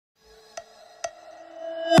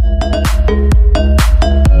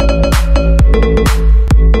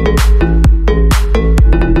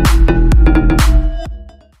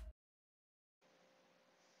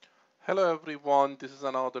everyone, this is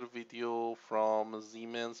another video from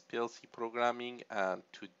Siemens PLC programming, and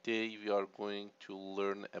today we are going to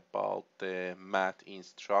learn about the math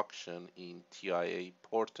instruction in TIA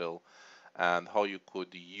portal and how you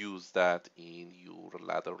could use that in your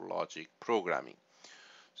ladder logic programming.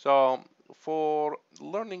 So for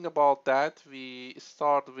learning about that, we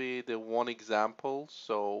start with one example.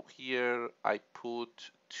 So here I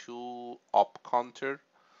put two up counter,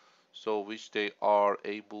 so which they are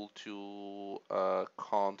able to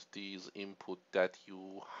count these input that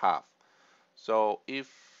you have. So if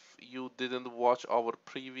you didn't watch our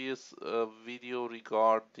previous video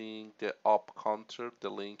regarding the up counter, the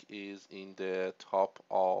link is in the top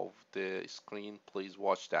of the screen. Please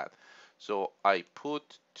watch that. So I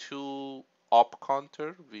put two up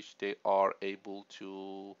counter which they are able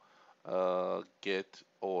to get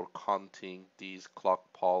or counting these clock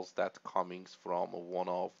pulse that coming from one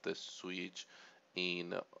of the switch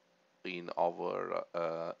in our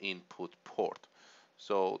input port.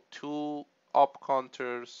 So two up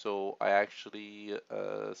counters, so I actually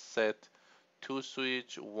set two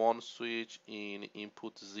switch, one switch in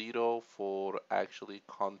input 0 for actually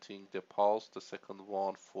counting the pulse, the second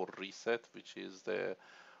one for reset, which is the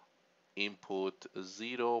input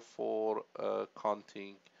 0 for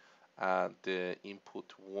counting, and the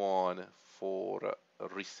input 1 for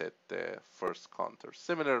reset the first counter.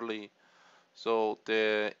 Similarly, so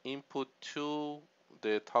the input 2,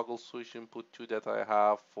 the toggle switch input 2 that I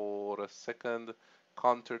have for a second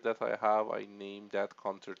counter that I have, I named that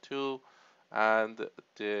counter 2, and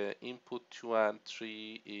the input 2 and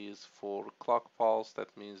 3 is for clock pulse.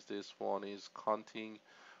 That means this one is counting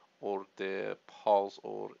or the pulse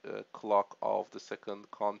or clock of the second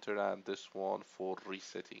counter, and this one for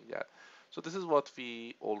resetting that. So this is what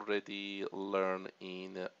we already learned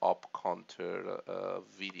in up counter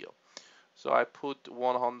video. So I put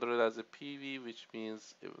 100 as a PV, which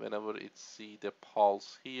means whenever it see the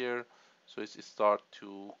pulse here, so it start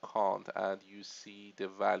to count, and you see the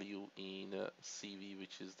value in CV,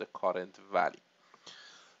 which is the current value.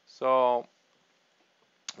 So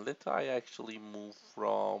let I actually move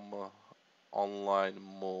from online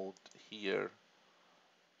mode here.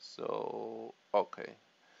 So okay,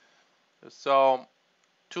 so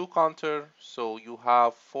two counter, so you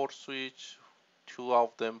have four switch, two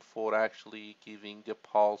of them for actually giving the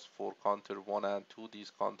pulse for counter 1 and 2.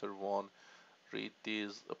 These counter 1 read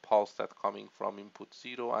this pulse that coming from input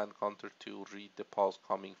 0, and counter 2 read the pulse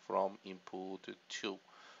coming from input 2,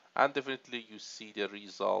 and definitely you see the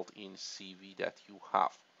result in CV that you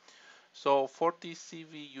have. So for this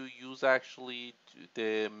CV you use actually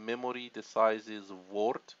the memory, the size is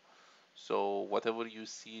word. So whatever you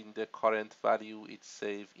see in the current value, it's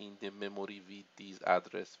saved in the memory with this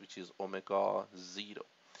address, which is omega 0.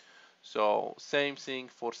 So same thing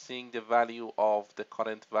for seeing the value of the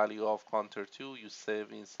current value of counter 2, you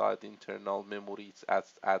save inside the internal memory. Its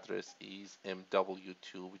address is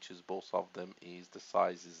MW2, which is both of them is the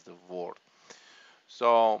size is the word.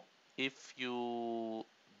 So if you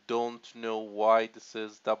don't know why this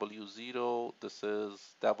is W0, this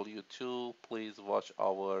is W2, please watch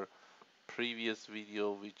our previous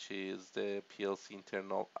video, which is the PLC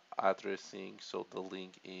internal addressing. So the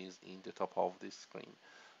link is in the top of this screen.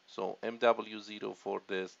 So MW0 for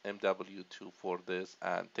this, MW2 for this,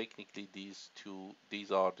 and technically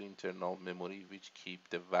these are the internal memory which keep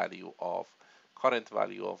the value of current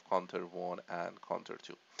value of counter 1 and counter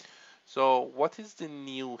 2. So what is the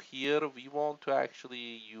new here? We want to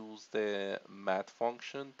actually use the math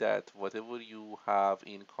function that whatever you have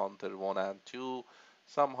in counter 1 and 2,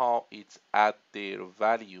 somehow it's add their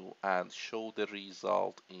value and show the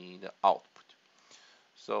result in output.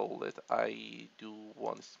 So let I do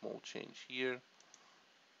one small change here.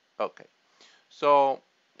 Okay, so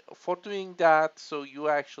for doing that, so you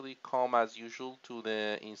actually come as usual to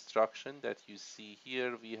the instruction that you see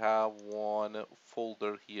here. We have one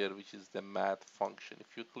folder here, which is the math function.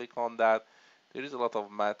 If you click on that, there is a lot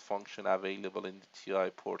of math function available in the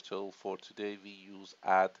TI portal. For today, we use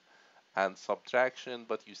add and subtraction,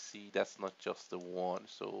 but you see that's not just the one.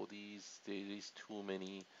 So there is too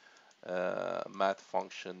many math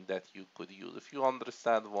function that you could use. If you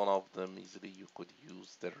understand one of them easily, you could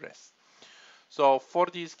use the rest. So for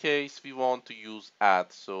this case, we want to use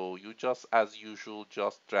add. So you just, as usual,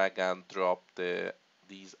 just drag and drop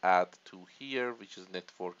these add to here, which is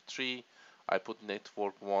network 3. I put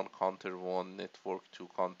network 1 counter 1, network 2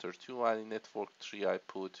 counter 2, and in network 3 I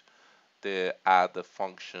put the add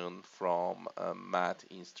function from math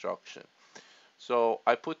instruction. So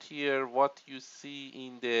I put here what you see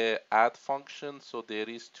in the add function. So there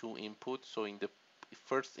is two inputs. So in the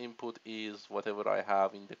first input is whatever I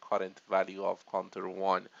have in the current value of counter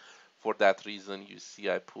 1. For that reason, you see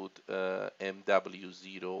I put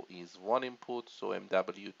MW0 is one input, so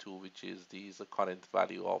MW2, which is the current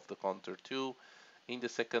value of the counter 2 in the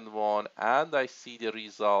second one, and I see the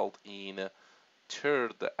result in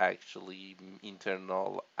third actually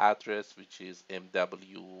internal address, which is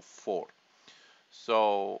MW4.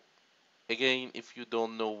 So again, if you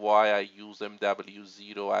don't know why I use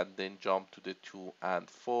MW0 and then jump to the 2 and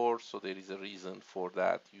 4, so there is a reason for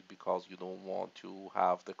that, because you don't want to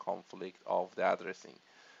have the conflict of the addressing.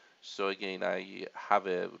 So again, I have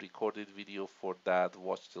a recorded video for that.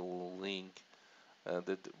 Watch the link,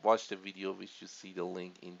 watch the video which you see the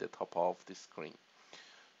link in the top of the screen.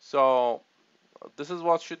 So this is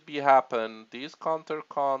what should be happen. These counter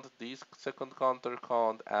count, these second counter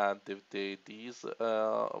count, and these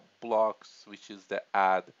blocks, which is the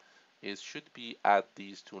add, is should be add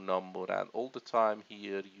these two number, and all the time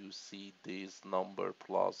here you see this number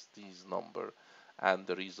plus this number, and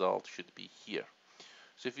the result should be here.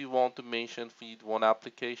 So if you want to mention feed one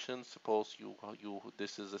application, suppose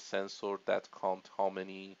this is a sensor that count how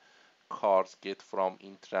many cars get from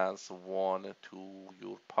entrance 1 to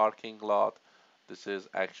your parking lot. This is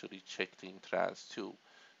actually checked in trans 2.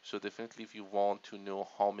 So definitely if you want to know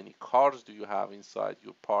how many cars do you have inside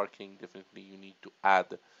your parking, definitely you need to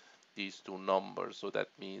add these two numbers. So that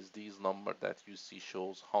means these number that you see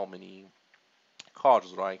shows how many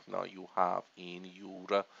cars right now you have in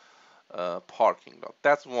your parking lot.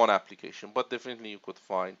 That's one application, but definitely you could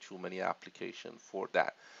find too many applications for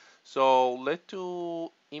that. So let's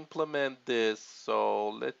to implement this. So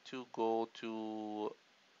let's to go to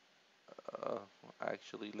uh,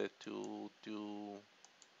 actually let to do,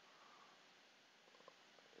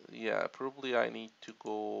 yeah, probably I need to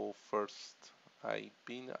go first. I've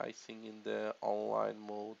been, I think, in the online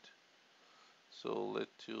mode, so let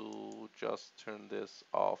to just turn this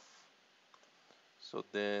off. So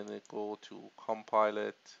then go to compile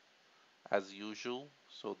it as usual,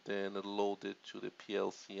 so then load it to the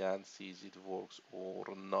PLC and sees it works or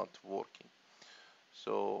not working.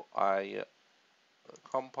 So I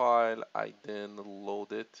compile, I then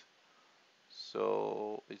load it.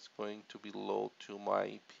 So it's going to be load to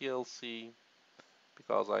my PLC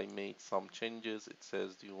because I made some changes. It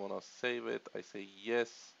says, do you want to save it? I say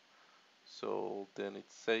yes. So then it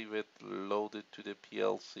save it, load it to the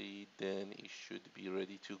PLC, then it should be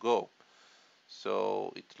ready to go.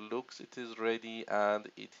 So it looks it is ready and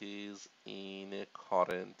it is in a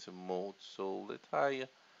current mode. So let I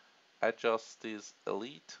adjust this a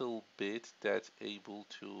little bit, that's able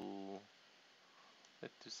to,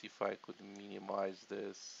 let's see if I could minimize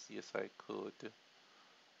this. Yes, I could.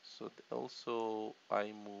 So also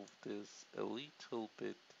I move this a little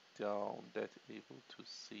bit down, that able to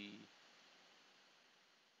see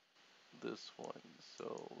this one.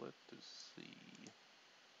 So let's see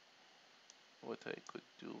what I could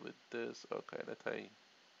do with this. Okay, let I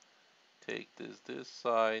take this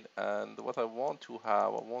side, and what I want to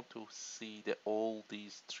have, I want to see the all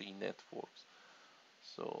these three networks.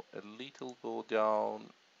 So a little go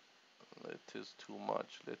down, it is too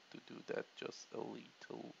much, let's do that just a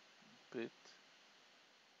little bit.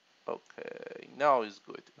 Okay, now is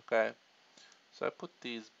good. Okay, so I put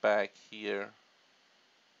these back here.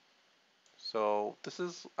 So this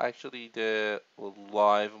is actually the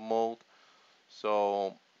live mode.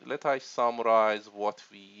 So let I summarize what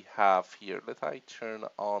we have here. Let I turn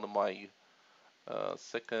on my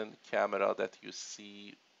second camera that you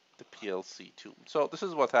see the PLC too. So this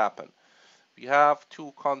is what happened. We have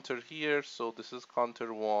two counter here, so this is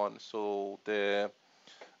counter 1. So the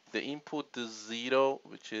input is 0,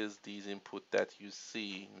 which is this input that you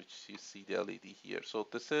see, which you see the LED here. So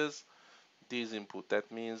this is this input.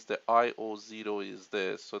 That means the IO0 is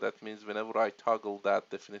this. So that means whenever I toggle that,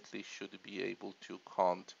 definitely should be able to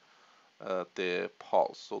count the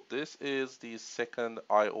pulse. So this is the second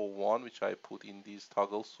IO1, which I put in this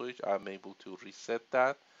toggle switch. I'm able to reset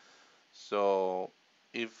that. So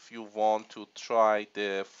if you want to try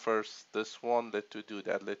the first, this one, let to do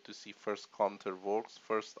that. Let to see first counter works.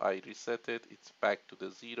 First I reset it, it's back to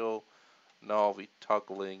the 0. Now with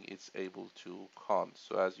toggling, it's able to count.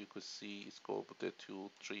 So as you could see, it's go with the 2,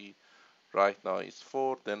 3. Right now it's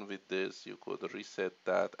 4. Then with this, you could reset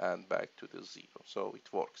that and back to the 0. So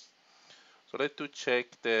it works. So let's to check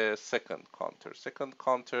the second counter. Second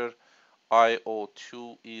counter,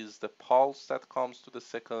 IO2 is the pulse that comes to the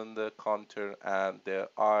second counter, and the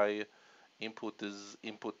I input is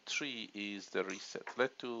input 3 is the reset.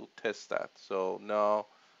 Let's to test that. So now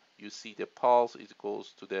you see the pulse, it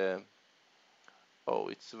goes to the Oh,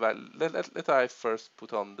 it's let I first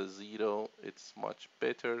put on the 0. It's much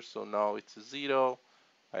better. So now it's 0.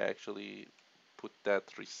 I actually put that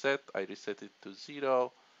reset. I reset it to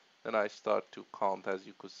 0. Then I start to count, as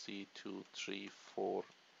you could see, 2, 3, 4,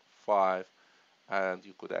 5, and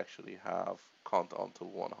you could actually have count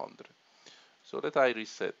until 100. So let I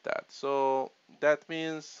reset that. So that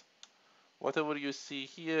means whatever you see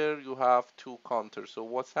here, you have two counters. So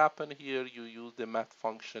what's happened here, you use the math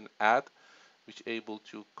function add, which able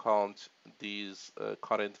to count these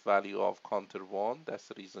current value of counter 1. That's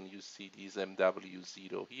the reason you see these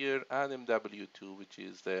MW0 here, and MW2, which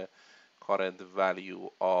is the current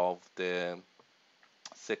value of the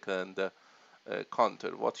second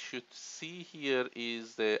counter. What you should see here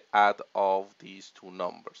is the add of these two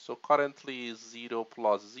numbers. So currently 0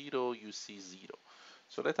 plus 0, you see 0.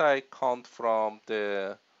 So let I count from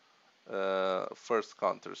the first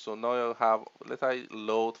counter. So now I have, let I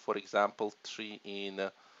load, for example, 3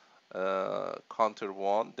 in counter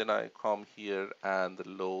 1, then I come here and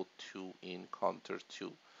load 2 in counter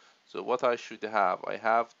 2. So what I should have, I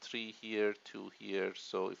have 3 here, 2 here,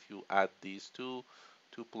 so if you add these two,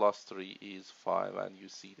 2 plus 3 is 5, and you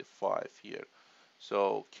see the 5 here.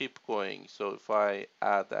 So keep going. So if I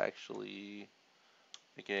add actually,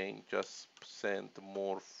 again, just send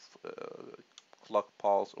more clock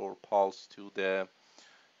pulse or pulse to the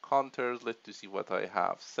counters. Let's see what I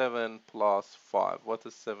have. 7 plus 5. What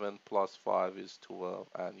is 7 plus 5 is 12,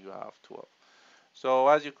 and you have 12. So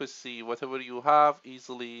as you could see, whatever you have,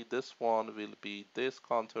 easily this one will be this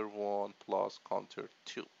counter 1 plus counter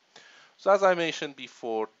 2. So as I mentioned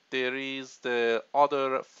before, there is the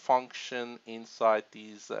other function inside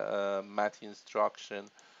these math instruction,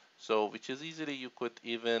 so which is easily you could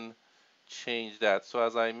even change that. So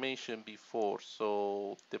as I mentioned before,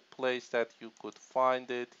 so the place that you could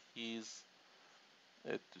find it is,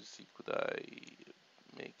 let's see, could I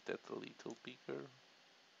make that a little bigger?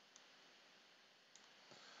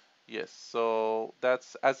 Yes, so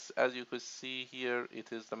that's as you could see here,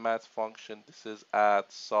 it is the math function. This is add,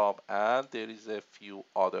 sub, and there is a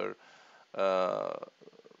uh,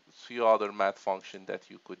 few other math function that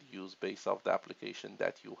you could use based off the application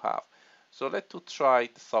that you have. So let's to try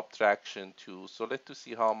the subtraction too. So let's to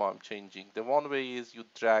see how I'm changing. The one way is you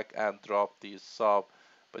drag and drop these sub,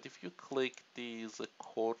 but if you click these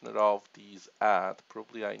corner of these add,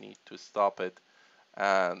 probably I need to stop it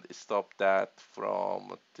and stop that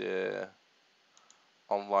from the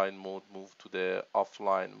online mode, move to the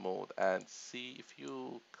offline mode, and see if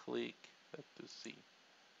you click, let's see,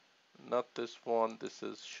 not this one, this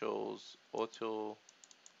is shows auto,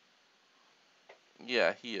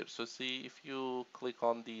 yeah, here. So see, if you click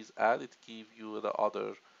on these add, it give you the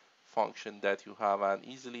other function that you have, and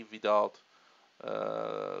easily without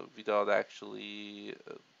actually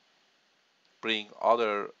bring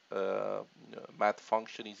other math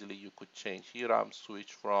function, easily you could change. Here I'm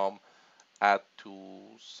switch from add to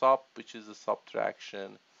sub, which is a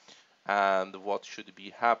subtraction, and what should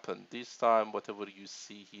be happen this time, whatever you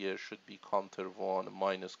see here should be counter 1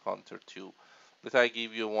 minus counter 2. Let I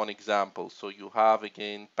give you one example. So you have,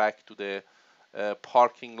 again, back to the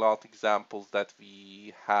parking lot examples that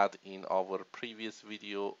we had in our previous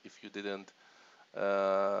video. If you didn't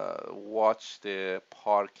watch the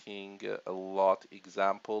parking lot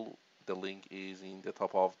example, the link is in the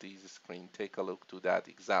top of this screen. Take a look to that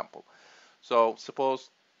example. So suppose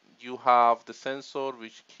you have the sensor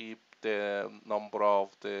which keep the number of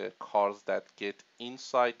the cars that get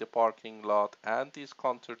inside the parking lot, and this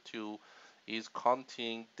counter 2 is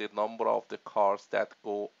counting the number of the cars that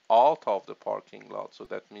go out of the parking lot. So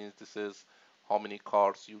that means this is how many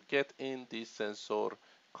cars you get in this sensor,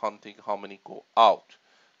 counting how many go out.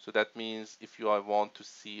 So that means if I want to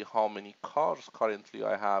see how many cars currently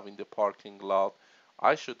I have in the parking lot,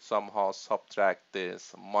 I should somehow subtract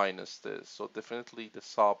this minus this. So definitely the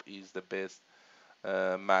sub is the best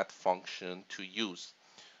math function to use.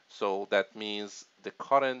 So that means the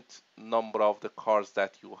current number of the cars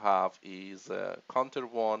that you have is counter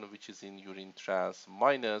 1, which is in your entrance,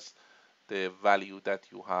 minus the value that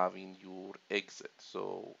you have in your exit.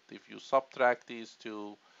 So if you subtract these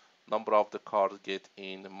two, number of the cars get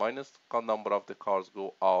in minus number of the cars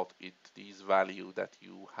go out, it is value that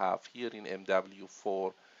you have here in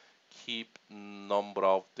MW4 keep number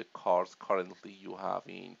of the cars currently you have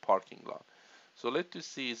in parking lot. So let's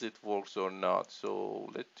see if it works or not. So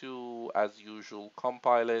let's do, as usual,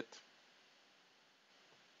 compile it,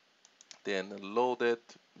 then load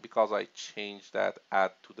it. Because I changed that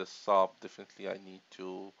add to the sub, definitely I need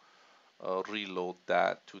to reload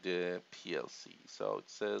that to the PLC. So it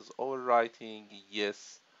says overwriting,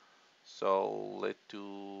 yes. So let's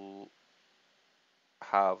do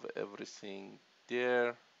have everything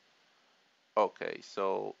there. Okay,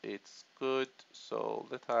 so it's good. So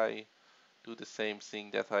let I do the same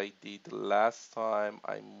thing that I did last time.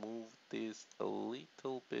 I moved this a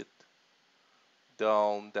little bit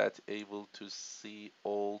down, that able to see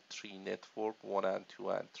all three network, 1 and 2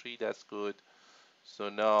 and 3. That's good. So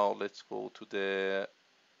now let's go to the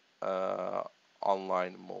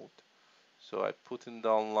online mode. So I put in the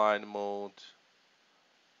online mode.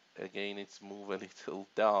 Again, it's move a little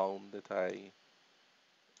down, that I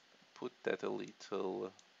put that a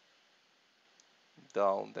little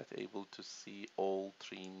down, that able to see all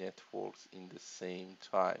three networks in the same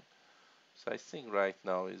time. So I think right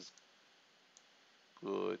now is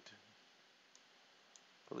good.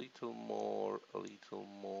 A little more, a little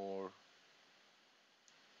more,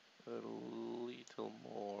 a little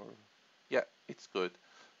more. Yeah, it's good.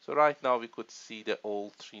 So right now we could see the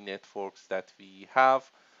all three networks that we have.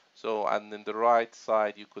 So, and in the right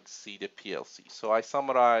side you could see the PLC. So I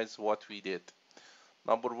summarize what we did.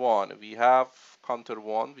 Number one, we have counter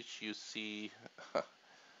one, which you see.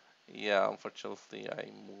 Yeah, unfortunately I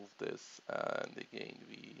moved this, and again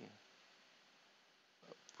we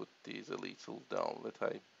put these a little down. Let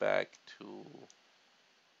I back to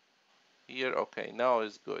here. Okay, now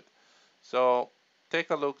is good. So take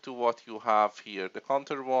a look to what you have here. The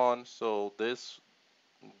counter one. So this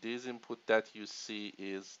input that you see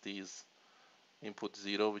is this input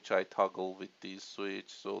 0, which I toggle with this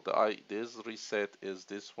switch. So this reset is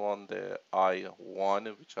this one, the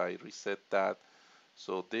I1, which I reset that.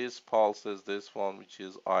 So this pulse is this one, which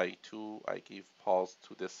is I2. I give pulse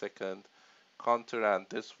to the second counter, and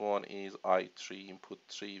this one is I3, input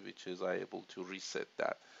 3, which is I able to reset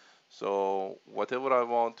that. So whatever I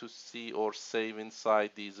want to see or save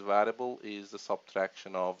inside this variable is the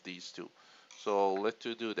subtraction of these two. So let's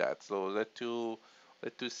do that. So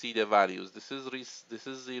let's see the values. This is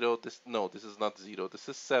 0. This is not 0. This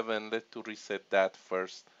is 7. Let's reset that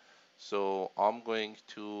first. So I'm going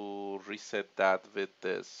to reset that with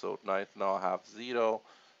this. So right now I have 0.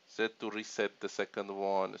 Set to reset the second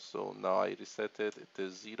one. So now I reset it. It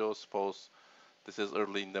is 0. Suppose this is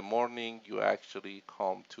early in the morning. You actually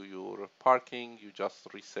come to your parking. You just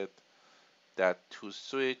reset that to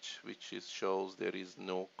switch, which shows there is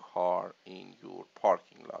no car in your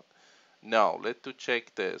parking lot. Now let's to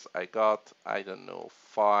check this. I got, I don't know,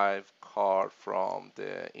 5 car from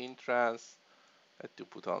the entrance. Let's to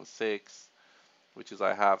put on 6, which is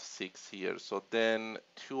I have 6 here. So then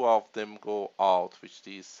 2 of them go out, which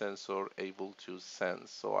the sensor able to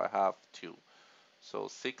sense. So I have 2. So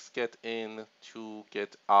 6 get in, 2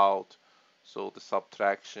 get out. So the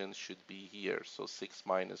subtraction should be here. So 6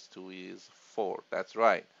 minus 2 is 4. That's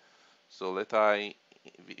right. So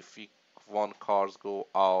if one cars go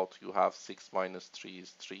out, you have 6 minus 3 is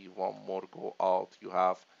 3. One more go out, you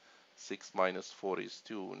have 6 minus 4 is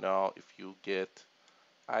 2. Now if you get,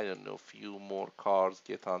 I don't know, few more cars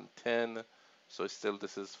get on 10. So still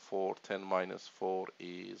this is 4. 10 minus 4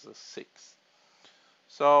 is 6.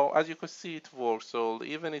 So as you can see, it works. So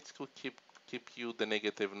even it could keep you the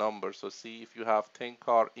negative number. So see, if you have 10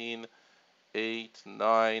 car in, 8,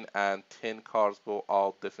 9, and 10 cars go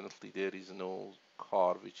out, definitely there is no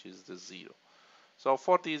car, which is the 0. So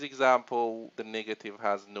for this example, the negative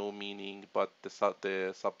has no meaning, but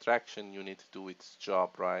the subtraction unit do its job,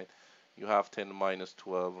 right? You have 10 minus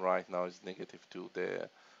 12 right now is negative 2. The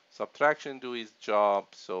subtraction do its job,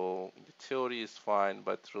 so in the theory is fine,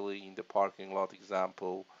 but really in the parking lot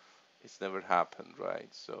example, it's never happened, right?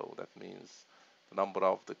 So that means the number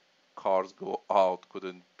of the cars go out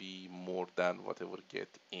couldn't be more than whatever get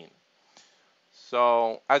in.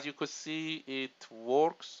 So as you could see, it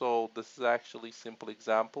works. So this is actually a simple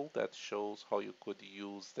example that shows how you could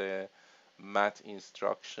use the math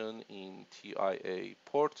instruction in TIA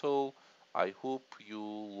portal. I hope you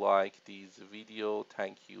like this video.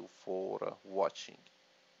 Thank you for watching.